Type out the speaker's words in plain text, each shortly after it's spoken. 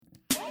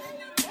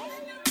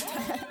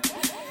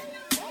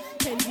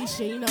KDV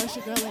shit, you know it's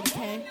your girl Lady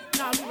K.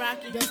 Nah, we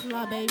rockin'.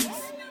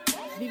 DestineyLa'Babies.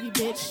 ViVi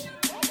bitch.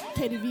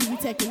 KDV, we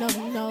taking over,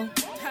 you know.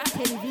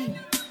 KDV.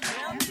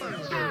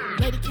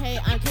 Lady K,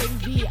 I'm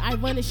KDV. I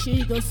run the shit,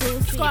 you gon'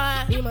 soon see.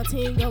 Squad. Me and my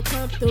team gon'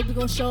 come through. We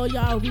gon' show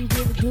y'all we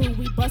really do.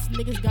 We bustin'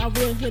 niggas, got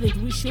real hitters.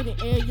 We shootin'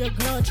 and your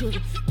girl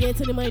choosing. Get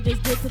to the money,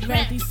 just get to the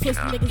rap. These pussy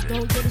niggas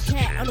gon' get a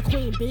cat. I'm the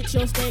queen, bitch,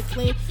 you'll stay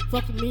clean.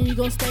 Fuck with me, you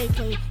gon' stay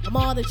clean. I'm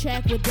on the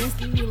track with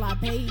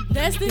DestineyLa'Babies.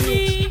 Destiny.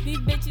 Bitch. These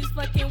bitches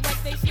fucking what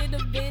they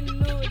should've been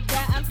knew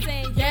that. I'm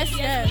saying yes.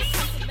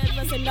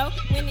 Listen, no,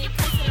 when it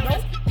comes to the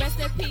rest, rest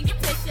in peace,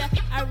 Tisha.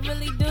 I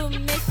really do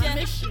miss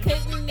ya.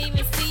 Couldn't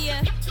even see ya.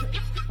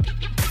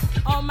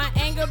 All my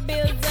anger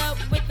builds up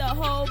with a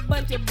whole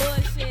bunch of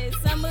bullshit.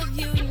 Some of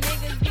you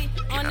niggas be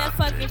on that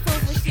fucking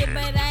fool shit,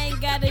 but I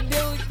ain't gotta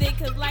do with it,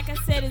 cause like I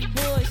said, it's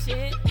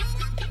bullshit.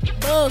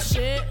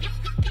 Bullshit.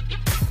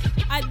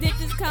 I did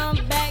this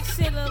comeback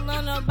shit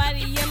alone,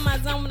 nobody in my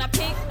zone. When I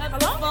pick up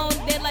the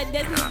phone, they like,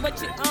 that's not what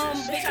you own.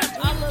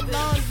 Bitch, I'm all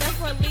alone,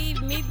 therefore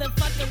leave me the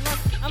fuck alone.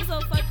 I'm so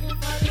fucking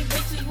funny,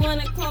 bitches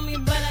wanna call me,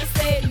 but I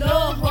say no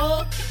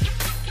ho.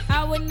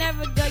 I would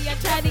never go, y'all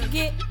try to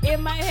get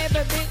in my head,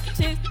 but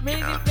bitches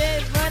really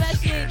fed, but that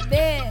shit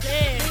dead.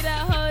 Leave the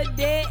whole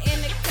dead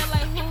in the cut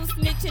like who's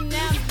snitching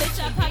now, bitch.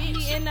 I pop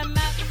you in the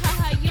mouth,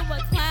 haha, you a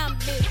clown,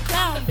 bitch.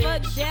 Clown,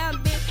 fuck down,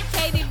 bitch.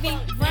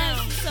 KDV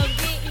runs, so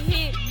get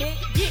hit,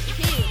 bitch. Get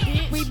hit,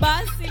 bitch. We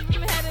bossy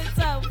from head to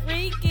toe,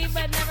 freaky,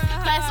 but never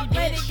hard.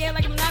 Play the game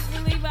like I'm not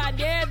believer. I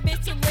dare a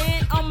bitch to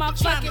win on my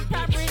fucking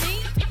property.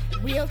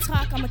 Real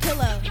talk, I'm a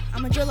killer,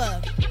 I'm a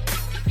driller.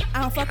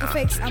 I don't fuck with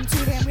fakes, I'm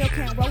too damn real.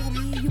 Can't roll with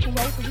me, you can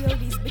roll with the real.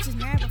 These bitches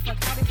mad, but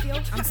fuck how they feel.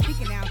 I'm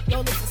speaking now,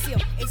 yo, listen seal.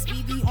 It's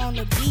ViVi on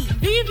the beat.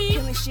 ViVi.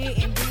 Killing shit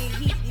and bringing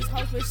heat. These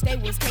hoes wish they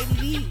was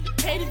KDV.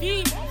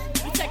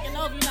 KDV. We taking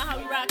over, you know how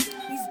we rock.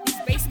 These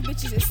basic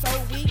bitches is so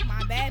weak.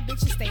 My bad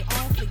bitches stay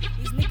on fleek.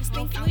 These niggas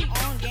think I'm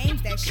on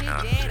games. That shit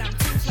dead, I'm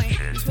too plain.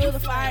 You feel the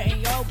fire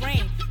in your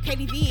brain.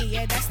 KDV,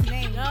 yeah, that's the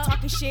name.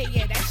 Talking shit,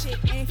 yeah, that shit.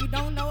 And if you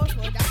don't know us,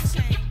 well, that's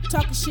a shame.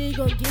 Talking shit, you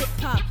gon' get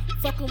popped.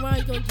 Fuck around,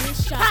 you gon' get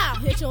shot. Pow.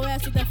 Hit your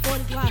ass with that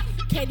 40 Glock.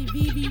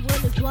 KDV, we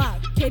run this block.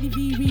 KDV,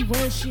 we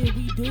run shit.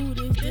 We do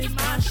this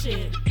my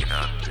shit.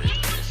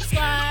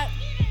 Squad.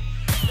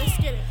 Let's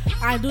get it.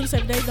 I do this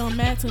every day, don't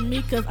matter to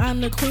me, cause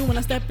I'm the queen. When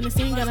I step in the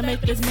scene, gotta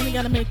make this money,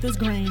 gotta make this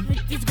green.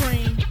 Make this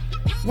green.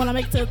 When I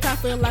make it to the top,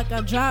 feel like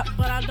I drop,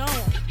 But I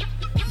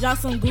don't. y'all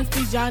some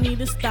goofies, y'all need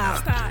to stop.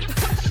 Stop.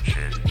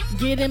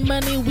 Getting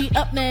money, we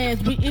up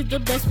next. We is the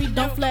best, we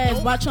don't flash.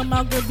 Watch your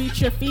mouth, go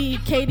beat your feet.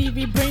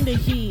 KDV, bring the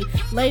heat.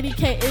 Lady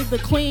K is the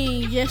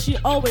queen. Yeah, she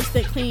always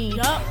stay clean.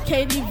 Yup.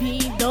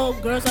 KDV,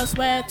 dope girls, I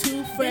swear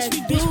too fresh.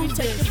 Bitch, we do we take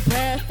this. a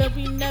breath and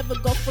we never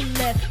go for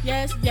left.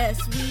 Yes, we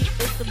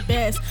is the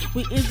best.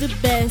 We is the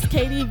best.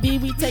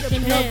 KDV, we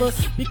taking best.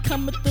 over. We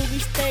coming through, we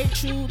stay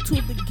true to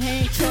the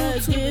game.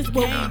 Cause to the this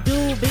what game. we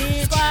do,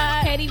 bitch.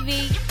 Squad.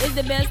 KDV is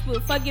the best,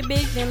 but fuck your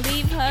bitch, then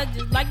leave her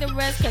just like the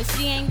rest, cause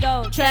she ain't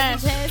gold.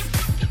 Trash.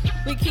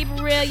 We keep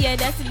it real, yeah,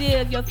 that's the deal.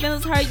 If your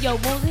feelings hurt, your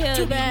wounds heal.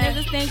 Too These bad.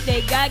 niggas think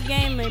they got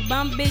game and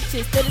bum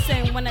bitches still the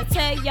same. When I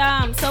tell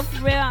y'all I'm so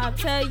for real, I'll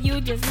tell you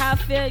just how I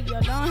feel.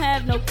 Y'all don't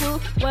have no clue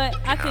what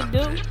I could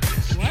do.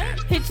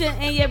 Hit you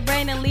in your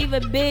brain and leave a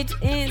bitch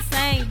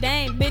insane.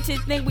 Dang,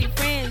 bitches think we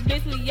friends.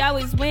 Bitch, we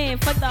always win.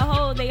 Fuck the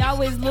hoe, they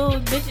always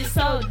lose. Bitches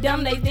so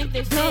dumb, they think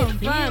this shit Dumb,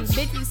 fun. bitch.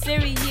 Bitch, we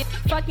serious.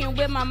 Fucking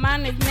with my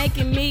mind is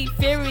making me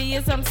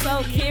furious. I'm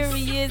so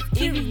curious. Is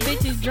these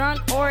bitches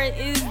drunk or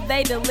is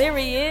they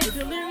delirious?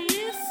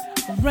 Delirious.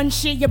 Run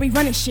shit, yeah, we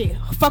running shit.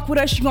 Fuck with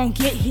us, you gon'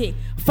 get hit.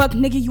 Fuck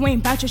nigga, you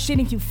ain't bout your shit.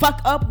 If you fuck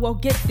up, well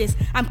get this.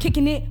 I'm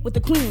kicking it with the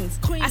queens.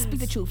 I speak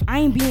the truth, I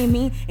ain't being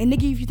mean. And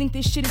nigga, if you think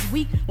this shit is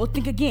weak, well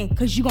think again,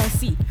 cause you gon'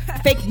 see.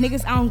 Fake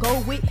niggas I don't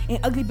go with, and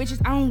ugly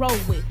bitches I don't roll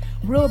with.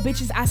 Real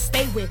bitches I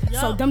stay with,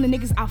 so dumb the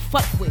niggas I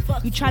fuck with.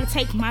 You try to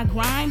take my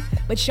grind,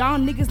 but y'all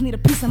niggas need a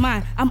peace of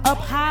mind. I'm up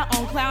high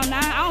on cloud 9,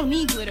 I don't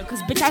need glitter,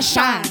 cause bitch I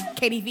shine.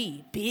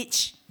 KDV,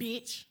 bitch.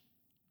 Bitch.